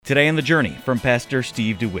Today on The Journey from Pastor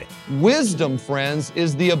Steve DeWitt. Wisdom, friends,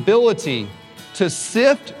 is the ability to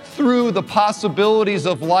sift through the possibilities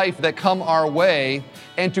of life that come our way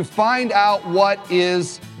and to find out what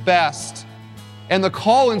is best. And the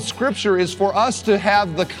call in Scripture is for us to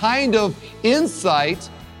have the kind of insight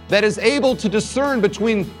that is able to discern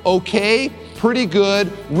between okay, pretty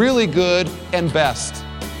good, really good, and best.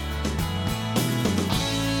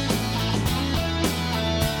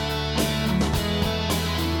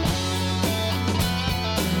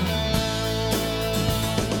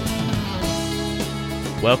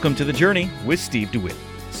 Welcome to The Journey with Steve DeWitt,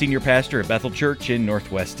 Senior Pastor at Bethel Church in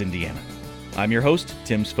Northwest Indiana. I'm your host,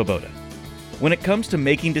 Tim Svoboda. When it comes to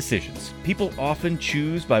making decisions, people often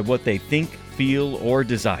choose by what they think, feel, or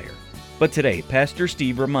desire. But today, Pastor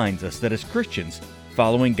Steve reminds us that as Christians,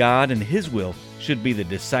 following God and His will should be the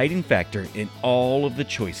deciding factor in all of the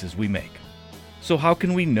choices we make. So how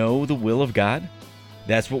can we know the will of God?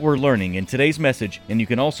 That's what we're learning in today's message, and you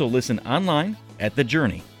can also listen online at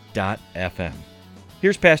thejourney.fm.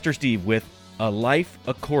 Here's Pastor Steve with A Life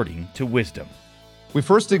According to Wisdom. We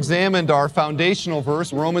first examined our foundational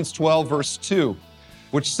verse, Romans 12, verse 2,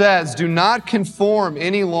 which says, "Do not conform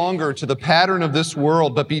any longer to the pattern of this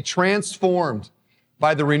world, but be transformed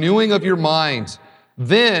by the renewing of your mind.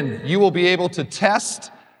 Then you will be able to test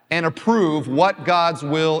and approve what God's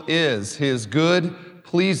will is, His good,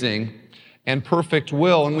 pleasing, and perfect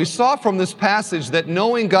will." And we saw from this passage that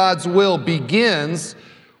knowing God's will begins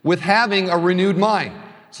with having a renewed mind.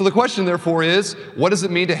 So the question, therefore, is, what does it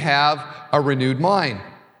mean to have a renewed mind?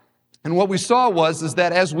 And what we saw is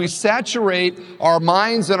that as we saturate our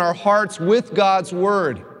minds and our hearts with God's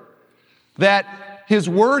Word, that His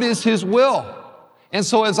Word is His will. And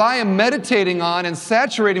so as I am meditating on and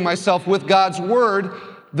saturating myself with God's Word,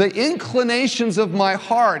 the inclinations of my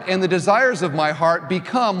heart and the desires of my heart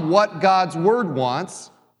become what God's Word wants,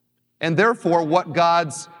 and therefore what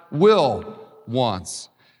God's will wants.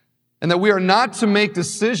 And that we are not to make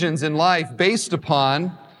decisions in life based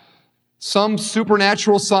upon some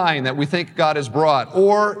supernatural sign that we think God has brought,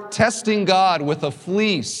 or testing God with a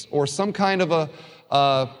fleece, or some kind of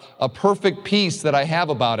a perfect peace that I have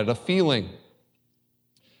about it, a feeling.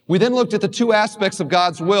 We then looked at the two aspects of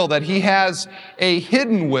God's will, that He has a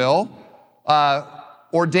hidden will,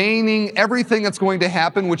 ordaining everything that's going to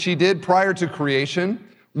happen, which He did prior to creation.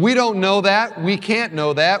 We don't know that. We can't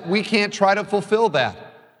know that. We can't try to fulfill that.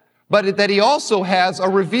 But that He also has a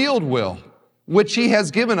revealed will, which He has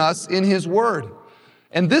given us in His Word.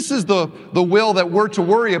 And this is the will that we're to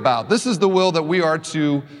worry about. This is the will that we are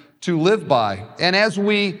to live by. And as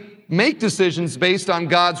we make decisions based on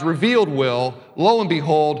God's revealed will, lo and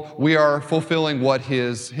behold, we are fulfilling what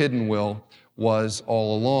His hidden will was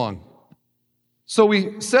all along. So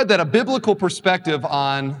we said that a biblical perspective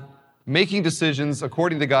on making decisions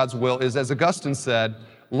according to God's will is, as Augustine said,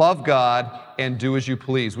 love God and do as you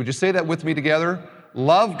please. Would you say that with me together?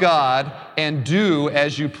 Love God and do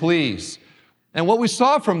as you please. And what we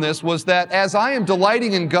saw from this was that as I am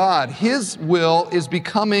delighting in God, His will is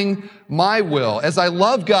becoming my will. As I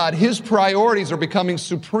love God, His priorities are becoming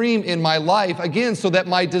supreme in my life, again, so that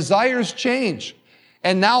my desires change.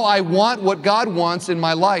 And now I want what God wants in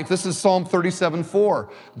my life. This is Psalm 37:4.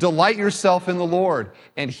 Delight yourself in the Lord,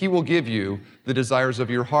 and He will give you the desires of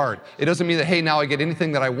your heart. It doesn't mean that, hey, now I get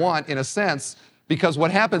anything that I want, in a sense, because what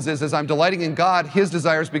happens is, as I'm delighting in God, His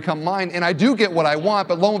desires become mine, and I do get what I want,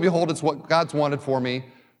 but lo and behold, it's what God's wanted for me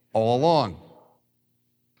all along.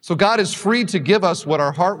 So God is free to give us what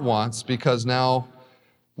our heart wants, because now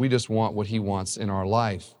we just want what He wants in our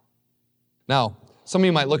life. Now, some of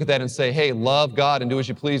you might look at that and say, hey, love God and do as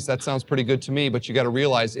you please. That sounds pretty good to me, but you got to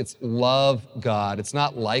realize it's love God. It's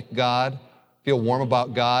not like God. Feel warm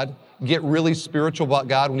about God. Get really spiritual about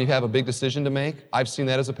God when you have a big decision to make. I've seen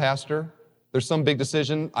that as a pastor. There's some big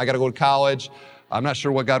decision. I got to go to college. I'm not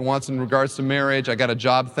sure what God wants in regards to marriage. I got a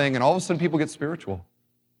job thing. And all of a sudden people get spiritual.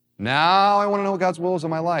 Now I want to know what God's will is in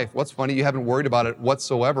my life. What's funny, you haven't worried about it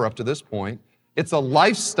whatsoever up to this point. It's a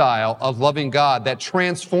lifestyle of loving God that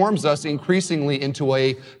transforms us increasingly into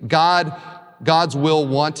a God's will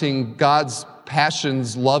wanting, God's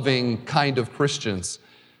passions loving kind of Christians.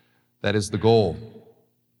 That is the goal.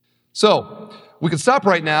 So we could stop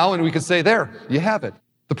right now and we could say, there, you have it.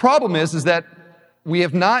 The problem is that we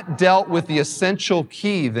have not dealt with the essential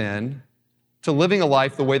key then to living a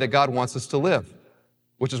life the way that God wants us to live,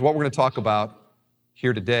 which is what we're going to talk about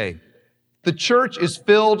here today. The church is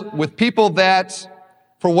filled with people that,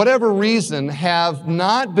 for whatever reason, have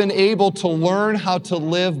not been able to learn how to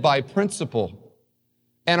live by principle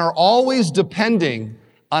and are always depending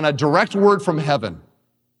on a direct word from heaven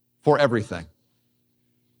for everything.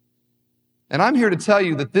 And I'm here to tell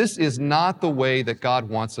you that this is not the way that God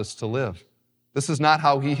wants us to live. This is not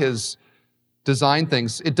how He has designed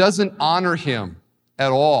things. It doesn't honor Him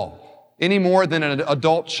at all, any more than an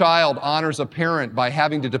adult child honors a parent by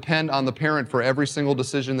having to depend on the parent for every single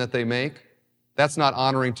decision that they make. That's not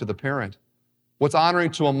honoring to the parent. What's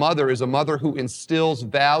honoring to a mother is a mother who instills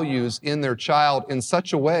values in their child in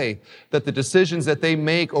such a way that the decisions that they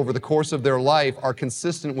make over the course of their life are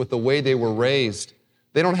consistent with the way they were raised.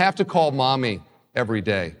 They don't have to call mommy every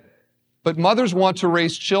day. But mothers want to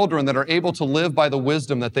raise children that are able to live by the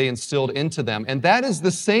wisdom that they instilled into them. And that is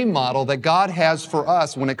the same model that God has for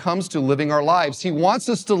us when it comes to living our lives. He wants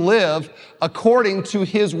us to live according to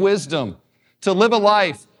His wisdom, to live a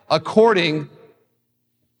life according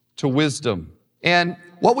to wisdom. And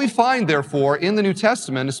what we find, therefore, in the New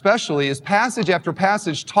Testament especially is passage after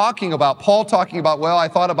passage Paul talking about, well, I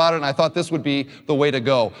thought about it and I thought this would be the way to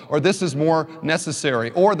go, or this is more necessary.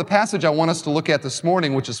 Or the passage I want us to look at this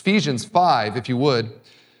morning, which is Ephesians 5, if you would.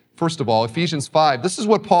 First of all, Ephesians 5. This is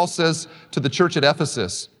what Paul says to the church at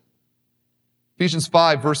Ephesus. Ephesians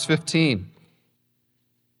 5, verse 15.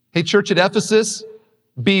 Hey, church at Ephesus,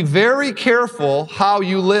 be very careful how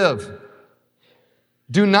you live.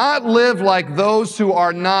 Do not live like those who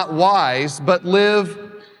are not wise, but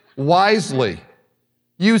live wisely.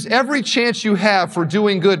 Use every chance you have for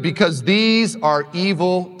doing good, because these are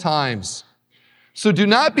evil times. So do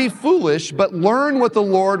not be foolish, but learn what the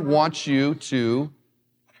Lord wants you to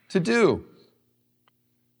do.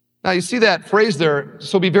 Now you see that phrase there,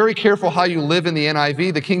 so be very careful how you live in the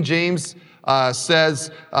NIV. The King James says,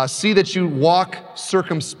 see that you walk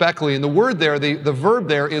circumspectly. And the word there, the verb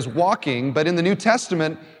there is walking, but in the New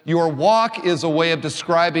Testament, your walk is a way of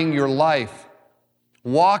describing your life.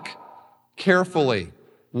 Walk carefully.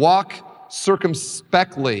 Walk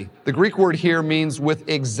circumspectly. The Greek word here means with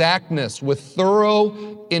exactness, with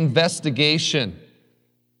thorough investigation.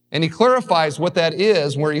 And he clarifies what that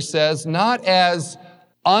is, where he says, not as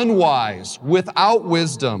unwise, without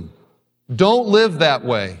wisdom. Don't live that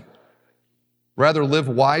way. Rather, live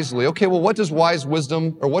wisely. Okay, well, what does wise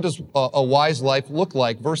wisdom, or what does a wise life look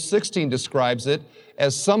like? Verse 16 describes it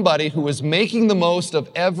as somebody who is making the most of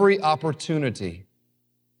every opportunity.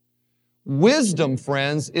 Wisdom,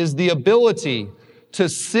 friends, is the ability to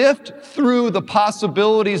sift through the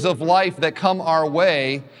possibilities of life that come our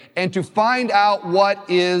way and to find out what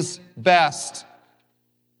is best.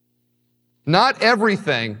 Not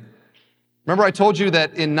everything. Remember I told you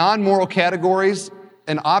that in non-moral categories,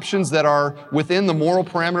 and options that are within the moral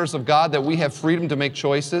parameters of God, that we have freedom to make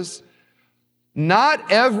choices.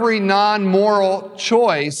 Not every non-moral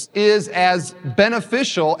choice is as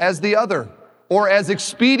beneficial as the other, or as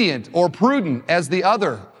expedient or prudent as the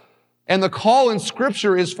other. And the call in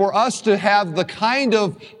Scripture is for us to have the kind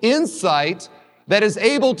of insight that is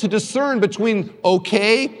able to discern between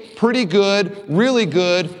okay, pretty good, really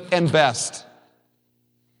good, and best.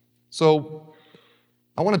 So,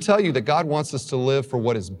 I want to tell you that God wants us to live for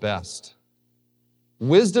what is best.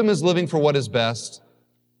 Wisdom is living for what is best,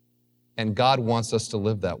 and God wants us to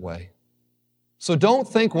live that way. So don't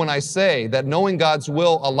think when I say that knowing God's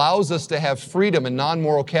will allows us to have freedom in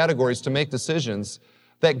non-moral categories to make decisions,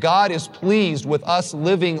 that God is pleased with us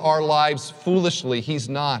living our lives foolishly. He's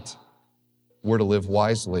not. We're to live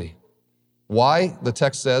wisely. Why? The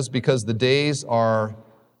text says, because the days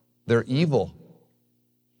they're evil.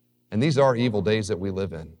 And these are evil days that we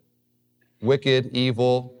live in. Wicked,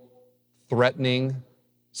 evil, threatening,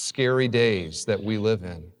 scary days that we live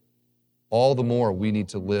in. All the more we need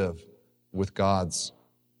to live with God's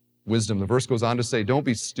wisdom. The verse goes on to say, don't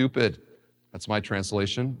be stupid. That's my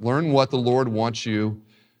translation. Learn what the Lord wants you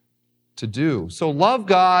to do. So love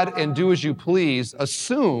God and do as you please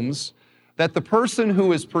assumes that the person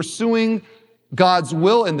who is pursuing God's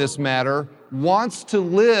will in this matter wants to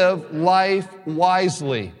live life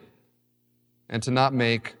wisely and to not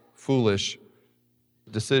make foolish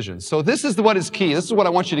decisions. So this is what is key. This is what I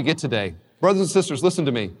want you to get today. Brothers and sisters, listen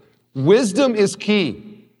to me. Wisdom is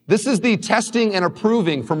key. This is the testing and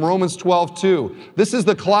approving from Romans 12:2. This is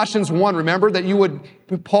the Colossians 1. Remember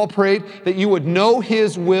that Paul prayed that you would know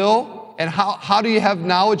His will. And how do you have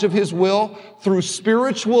knowledge of His will? Through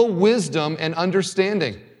spiritual wisdom and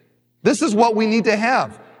understanding. This is what we need to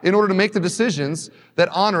have in order to make the decisions that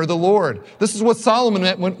honor the Lord. This is what Solomon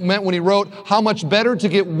meant when he wrote, how much better to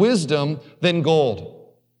get wisdom than gold.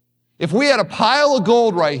 If we had a pile of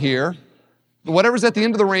gold right here, whatever's at the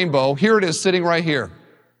end of the rainbow, here it is sitting right here.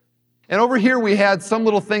 And over here we had some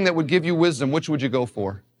little thing that would give you wisdom. Which would you go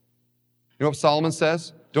for? You know what Solomon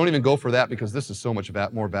says? Don't even go for that, because this is so much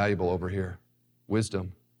more valuable over here.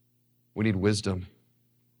 Wisdom. We need wisdom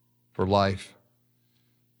for life.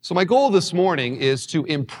 So my goal this morning is to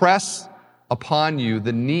impress upon you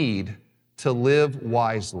the need to live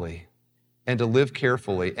wisely and to live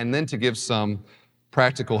carefully, and then to give some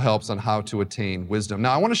practical helps on how to attain wisdom.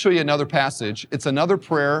 Now, I want to show you another passage. It's another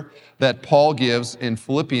prayer that Paul gives in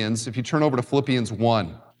Philippians. If you turn over to Philippians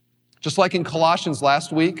 1. Just like in Colossians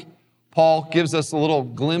last week, Paul gives us a little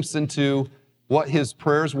glimpse into what his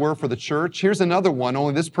prayers were for the church. Here's another one,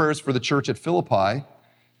 only this prayer is for the church at Philippi.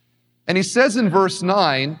 And he says in verse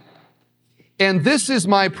 9, "And this is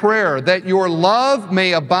my prayer, that your love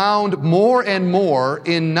may abound more and more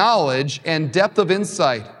in knowledge and depth of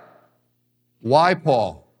insight." Why,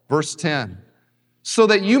 Paul? Verse 10, "So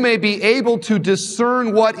that you may be able to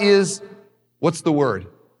discern what is," what's the word?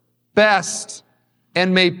 "Best,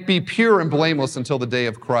 and may be pure and blameless until the day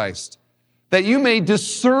of Christ." That you may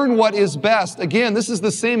discern what is best. Again, this is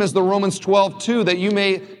the same as the Romans 12:2, that you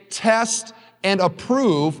may test and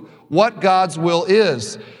approve what God's will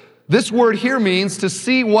is. This word here means to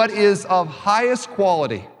see what is of highest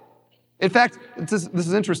quality. In fact, this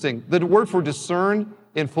is interesting. The word for discern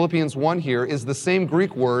in Philippians 1 here is the same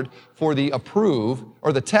Greek word for the approve,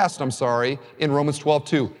 or the test, in Romans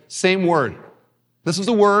 12:2. Same word. This is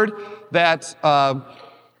a word that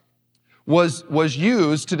was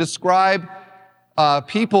used to describe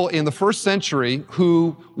people in the first century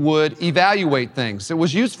who would evaluate things. It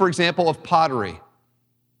was used, for example, of pottery.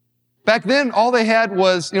 Back then, all they had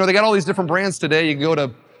was, they got all these different brands today. You can go to, I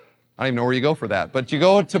don't even know where you go for that, but you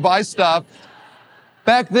go to buy stuff.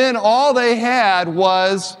 Back then, all they had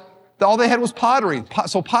was pottery.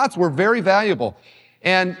 So pots were very valuable.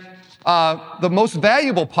 And the most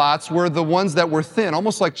valuable pots were the ones that were thin,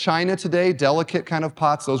 almost like china today, delicate kind of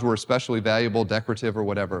pots. Those were especially valuable, decorative or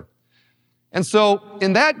whatever. And so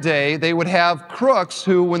in that day, they would have crooks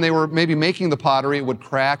who, when they were maybe making the pottery, it would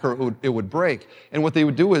crack or it would break. And what they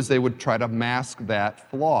would do is they would try to mask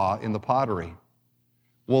that flaw in the pottery.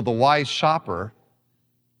 Well, the wise shopper,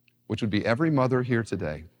 which would be every mother here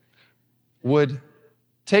today, would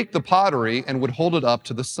take the pottery and would hold it up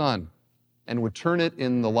to the sun and would turn it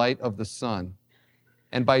in the light of the sun.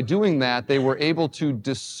 And by doing that, they were able to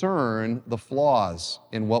discern the flaws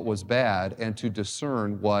in what was bad and to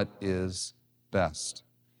discern what is best.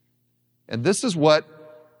 And this is what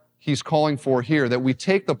he's calling for here, that we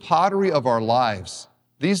take the pottery of our lives,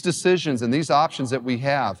 these decisions and these options that we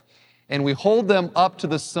have, and we hold them up to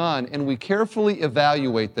the sun and we carefully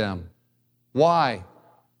evaluate them. Why?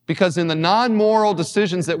 Because in the non-moral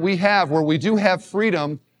decisions that we have, where we do have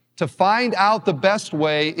freedom to find out the best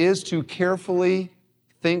way, is to carefully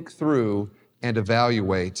think through and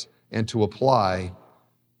evaluate and to apply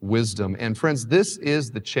wisdom. And friends, this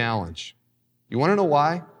is the challenge. You want to know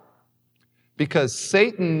why? Because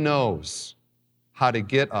Satan knows how to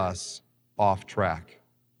get us off track.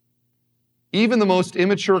 Even the most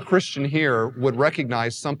immature Christian here would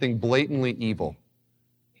recognize something blatantly evil.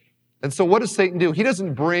 And so what does Satan do? He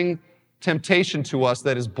doesn't bring temptation to us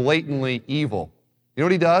that is blatantly evil. You know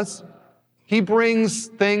what he does? He brings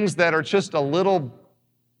things that are just a little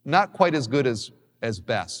not quite as good as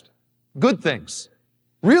best. Good things.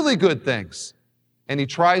 Really good things. And he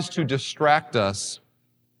tries to distract us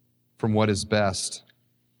from what is best.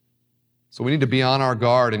 So we need to be on our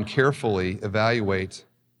guard and carefully evaluate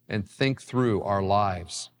and think through our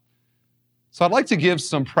lives. So I'd like to give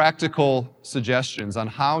some practical suggestions on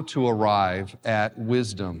how to arrive at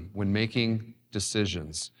wisdom when making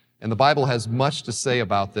decisions. And the Bible has much to say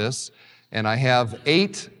about this. And I have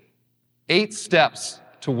eight steps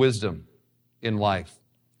to wisdom in life.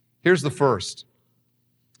 Here's the first.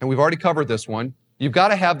 And we've already covered this one. You've got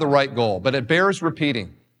to have the right goal, but it bears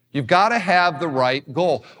repeating. You've got to have the right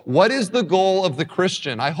goal. What is the goal of the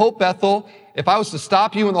Christian? I hope, Bethel, if I was to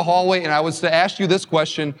stop you in the hallway and I was to ask you this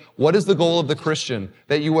question, what is the goal of the Christian?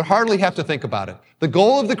 That you would hardly have to think about it. The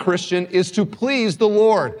goal of the Christian is to please the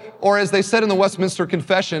Lord, or as they said in the Westminster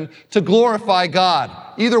Confession, to glorify God.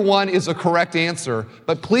 Either one is a correct answer,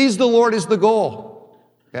 but please the Lord is the goal.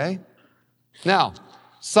 Okay? Now,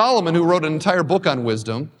 Solomon, who wrote an entire book on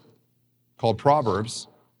wisdom called Proverbs,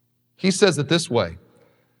 he says it this way.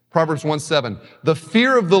 Proverbs 1:7, "The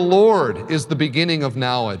fear of the Lord is the beginning of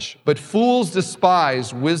knowledge, but fools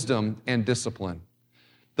despise wisdom and discipline."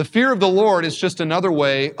 The fear of the Lord is just another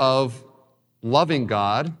way of loving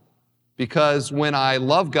God, because when I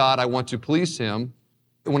love God, I want to please Him.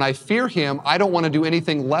 When I fear Him, I don't want to do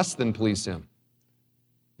anything less than please Him.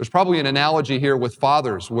 There's probably an analogy here with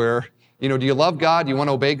fathers where, do you love God? Do you want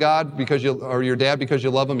to obey God or your dad because you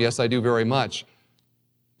love Him? Yes, I do very much.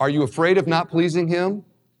 Are you afraid of not pleasing Him?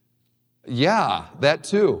 Yeah, that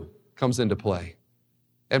too comes into play.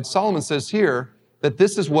 And Solomon says here, that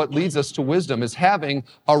this is what leads us to wisdom, is having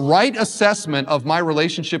a right assessment of my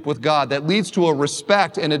relationship with God that leads to a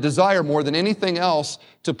respect and a desire more than anything else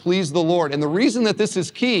to please the Lord. And the reason that this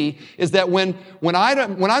is key is that when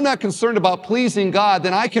I'm not concerned about pleasing God,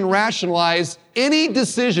 then I can rationalize any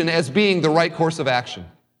decision as being the right course of action.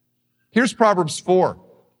 Here's Proverbs 4. It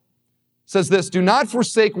says this, "Do not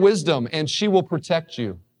forsake wisdom, and she will protect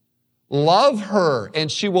you. Love her,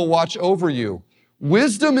 and she will watch over you.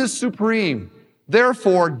 Wisdom is supreme.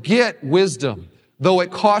 Therefore, get wisdom. Though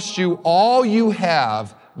it costs you all you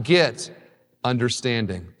have, get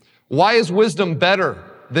understanding." Why is wisdom better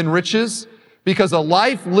than riches? Because a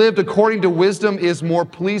life lived according to wisdom is more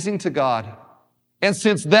pleasing to God. And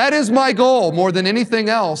since that is my goal more than anything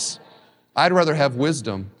else, I'd rather have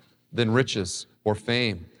wisdom than riches or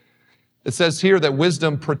fame. It says here that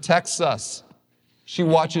wisdom protects us. She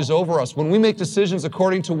watches over us. When we make decisions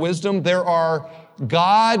according to wisdom, there are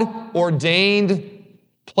God-ordained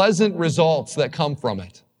pleasant results that come from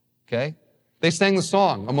it, okay? They sang the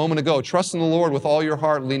song a moment ago, "Trust in the Lord with all your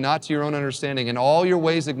heart, lean not to your own understanding. In all your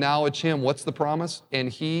ways acknowledge Him." What's the promise? "And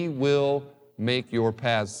He will make your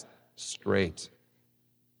paths straight."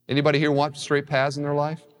 Anybody here want straight paths in their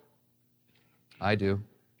life? I do.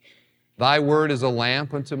 "Thy word is a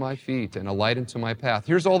lamp unto my feet and a light unto my path."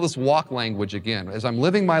 Here's all this walk language again. As I'm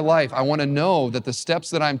living my life, I want to know that the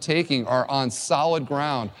steps that I'm taking are on solid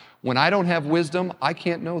ground. When I don't have wisdom, I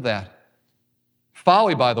can't know that.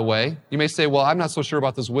 Folly, by the way, you may say, "Well, I'm not so sure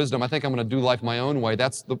about this wisdom. I think I'm going to do life my own way."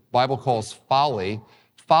 That's the Bible calls folly.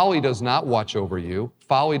 Folly does not watch over you.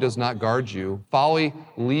 Folly does not guard you. Folly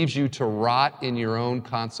leaves you to rot in your own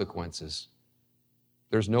consequences.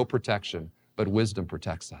 There's no protection, but wisdom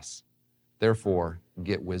protects us. Therefore,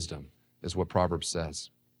 get wisdom, is what Proverbs says.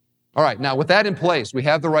 All right, now with that in place, we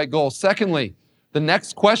have the right goal. Secondly, the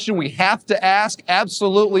next question we have to ask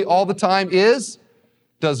absolutely all the time is,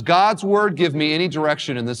 does God's word give me any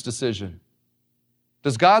direction in this decision?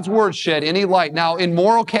 Does God's word shed any light? Now, in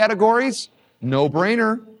moral categories, no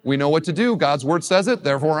brainer. We know what to do. God's word says it,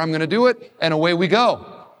 therefore I'm going to do it, and away we go.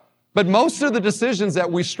 But most of the decisions that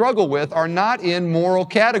we struggle with are not in moral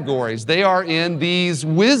categories. They are in these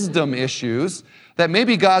wisdom issues that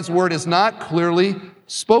maybe God's word is not clearly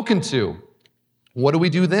spoken to. What do we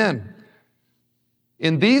do then?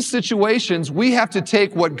 In these situations, we have to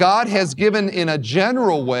take what God has given in a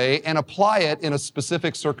general way and apply it in a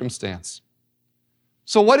specific circumstance.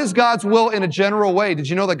 So what is God's will in a general way? Did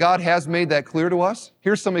you know that God has made that clear to us?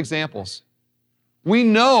 Here's some examples. We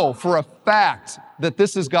know for a fact that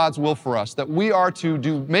this is God's will for us, that we are to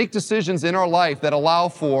make decisions in our life that allow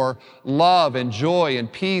for love and joy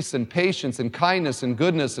and peace and patience and kindness and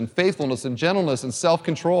goodness and faithfulness and gentleness and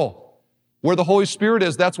self-control. Where the Holy Spirit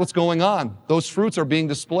is, that's what's going on. Those fruits are being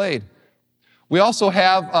displayed. We also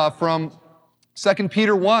have from 2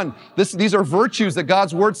 Peter 1, these are virtues that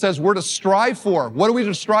God's word says we're to strive for. What are we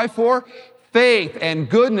to strive for? Faith and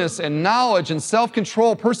goodness and knowledge and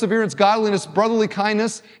self-control, perseverance, godliness, brotherly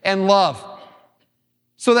kindness, and love.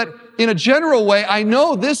 So that in a general way, I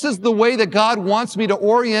know this is the way that God wants me to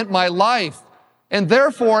orient my life. And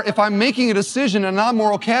therefore, if I'm making a decision in a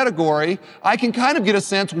non-moral category, I can kind of get a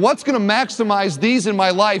sense what's going to maximize these in my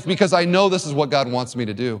life because I know this is what God wants me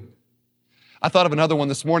to do. I thought of another one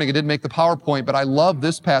this morning. It didn't make the PowerPoint, but I love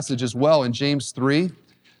this passage as well in James 3.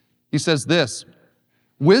 He says this,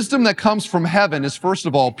 "Wisdom that comes from heaven is first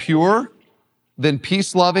of all pure, then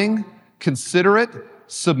peace-loving, considerate,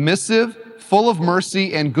 submissive, full of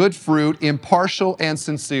mercy and good fruit, impartial and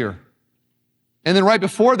sincere." And then right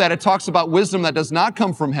before that, it talks about wisdom that does not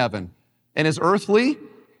come from heaven and is earthly.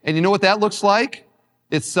 And you know what that looks like?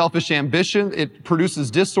 It's selfish ambition. It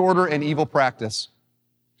produces disorder and evil practice.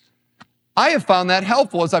 I have found that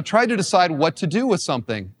helpful as I've tried to decide what to do with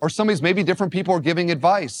something, or maybe different people are giving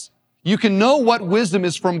advice. You can know what wisdom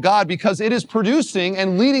is from God because it is producing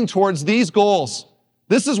and leading towards these goals.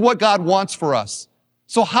 This is what God wants for us.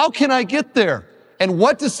 So how can I get there? And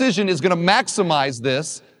what decision is going to maximize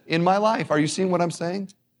this in my life? Are you seeing what I'm saying?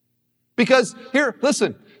 Because here,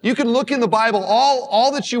 listen, you can look in the Bible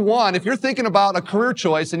all that you want. If you're thinking about a career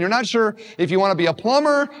choice and you're not sure if you want to be a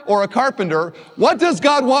plumber or a carpenter, what does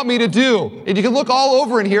God want me to do? And you can look all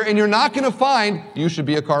over in here and you're not going to find you should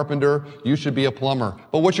be a carpenter, you should be a plumber.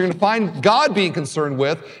 But what you're going to find God being concerned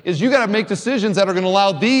with is you got to make decisions that are going to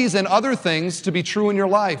allow these and other things to be true in your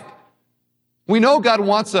life. We know God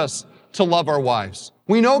wants us to love our wives.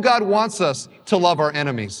 We know God wants us to love our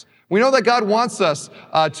enemies. We know that God wants us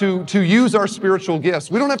to use our spiritual gifts.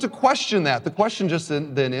 We don't have to question that. The question just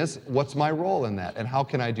then is, what's my role in that? And how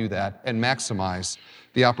can I do that and maximize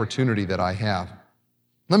the opportunity that I have?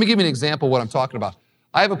 Let me give you an example of what I'm talking about.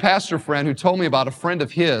 I have a pastor friend who told me about a friend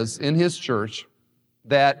of his in his church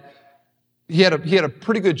that he had a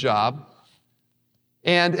pretty good job,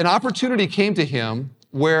 and an opportunity came to him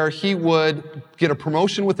where he would get a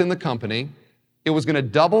promotion within the company. It was going to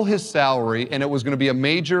double his salary, and it was going to be a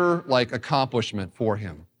major accomplishment for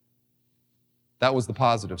him. That was the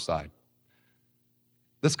positive side.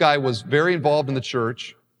 This guy was very involved in the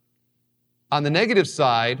church. On the negative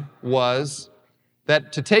side was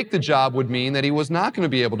that to take the job would mean that he was not going to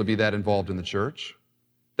be able to be that involved in the church,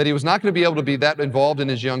 that he was not going to be able to be that involved in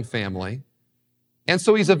his young family. And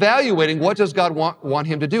so he's evaluating, what does God want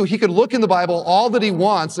him to do? He could look in the Bible all that he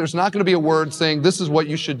wants. There's not going to be a word saying, this is what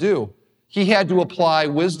you should do. He had to apply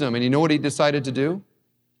wisdom. And you know what he decided to do?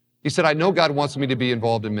 He said, I know God wants me to be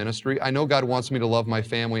involved in ministry. I know God wants me to love my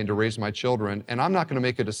family and to raise my children. And I'm not going to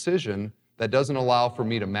make a decision that doesn't allow for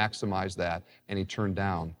me to maximize that. And he turned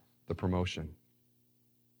down the promotion.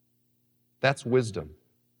 That's wisdom.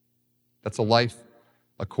 That's a life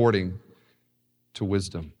according to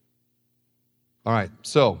wisdom. All right,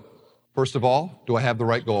 so first of all, do I have the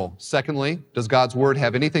right goal? Secondly, does God's word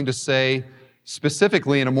have anything to say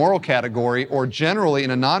specifically in a moral category or generally in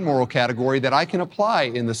a non-moral category that I can apply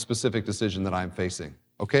in the specific decision that I'm facing?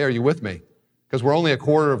 Okay, are you with me? Because we're only a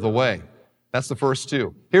quarter of the way. That's the first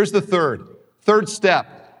two. Here's the third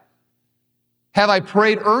step. Have I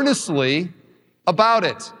prayed earnestly about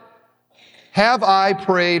it? Have I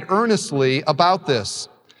prayed earnestly about this?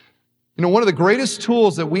 You know, one of the greatest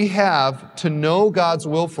tools that we have to know God's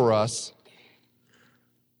will for us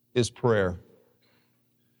is prayer.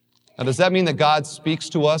 Now, does that mean that God speaks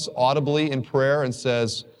to us audibly in prayer and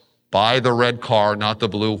says, buy the red car, not the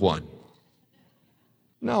blue one?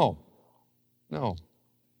 No.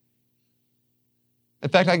 In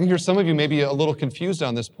fact, I can hear some of you maybe a little confused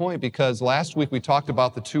on this point because last week we talked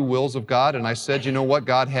about the two wills of God, and I said, you know what?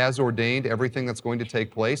 God has ordained everything that's going to take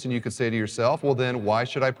place, and you could say to yourself, well then, why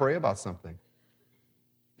should I pray about something?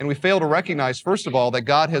 And we fail to recognize, first of all, that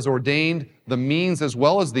God has ordained the means as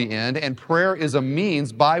well as the end, and prayer is a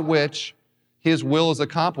means by which His will is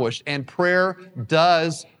accomplished, and prayer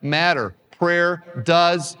does matter. Prayer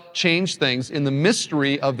does change things in the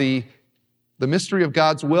mystery of the mystery of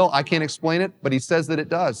God's will. I can't explain it, but He says that it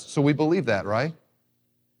does. So we believe that, right?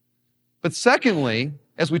 But secondly,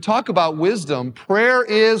 as we talk about wisdom, prayer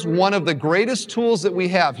is one of the greatest tools that we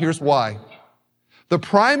have. Here's why. The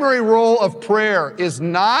primary role of prayer is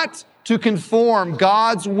not to conform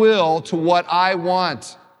God's will to what I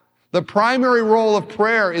want. The primary role of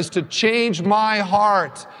prayer is to change my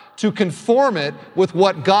heart, to conform it with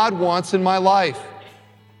what God wants in my life.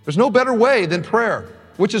 There's no better way than prayer,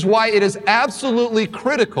 which is why it is absolutely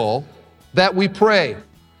critical that we pray.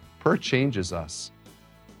 Prayer changes us.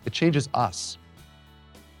 It changes us.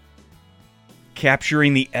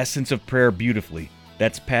 Capturing the essence of prayer beautifully.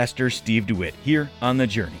 That's Pastor Steve DeWitt here on The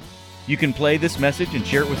Journey. You can play this message and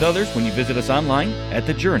share it with others when you visit us online at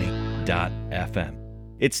thejourney.fm.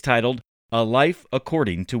 It's titled, A Life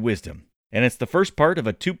According to Wisdom, and it's the first part of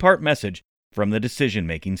a two-part message from the Decision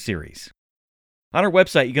Making series. On our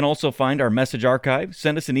website, you can also find our message archive,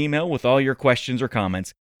 send us an email with all your questions or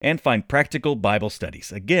comments, and find practical Bible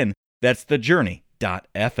studies. Again, that's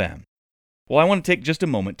thejourney.fm. Well, I want to take just a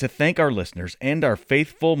moment to thank our listeners and our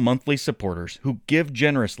faithful monthly supporters who give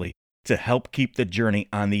generously to help keep the journey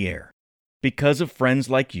on the air. Because of friends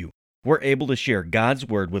like you, we're able to share God's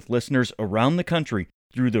Word with listeners around the country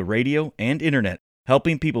through the radio and internet,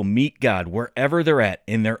 helping people meet God wherever they're at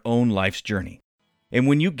in their own life's journey. And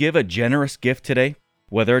when you give a generous gift today,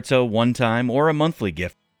 whether it's a one-time or a monthly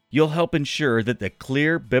gift, you'll help ensure that the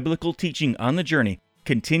clear biblical teaching on the journey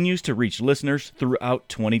continues to reach listeners throughout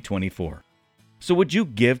 2024. So would you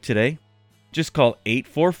give today? Just call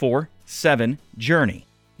 844-7-JOURNEY.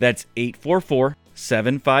 That's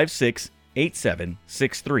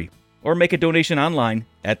 844-756-8763. Or make a donation online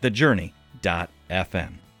at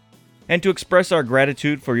thejourney.fm. And to express our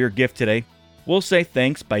gratitude for your gift today, we'll say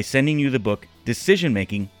thanks by sending you the book, Decision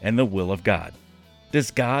Making and the Will of God. Does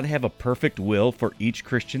God have a perfect will for each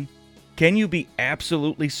Christian? Can you be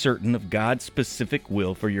absolutely certain of God's specific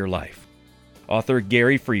will for your life? Author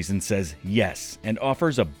Gary Friesen says yes and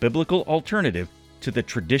offers a biblical alternative to the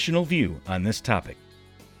traditional view on this topic.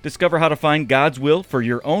 Discover how to find God's will for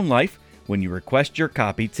your own life when you request your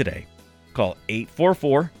copy today. Call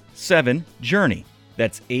 844-7-JOURNEY.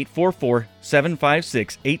 That's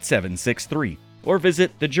 844-756-8763. Or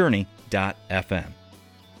visit thejourney.fm.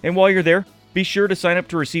 And while you're there, be sure to sign up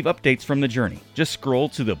to receive updates from The Journey. Just scroll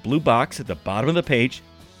to the blue box at the bottom of the page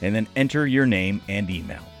and then enter your name and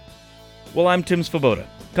email. Well, I'm Tim Svoboda.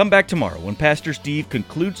 Come back tomorrow when Pastor Steve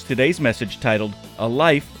concludes today's message titled, A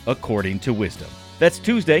Life According to Wisdom. That's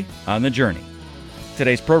Tuesday on The Journey.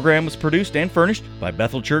 Today's program was produced and furnished by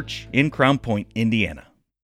Bethel Church in Crown Point, Indiana.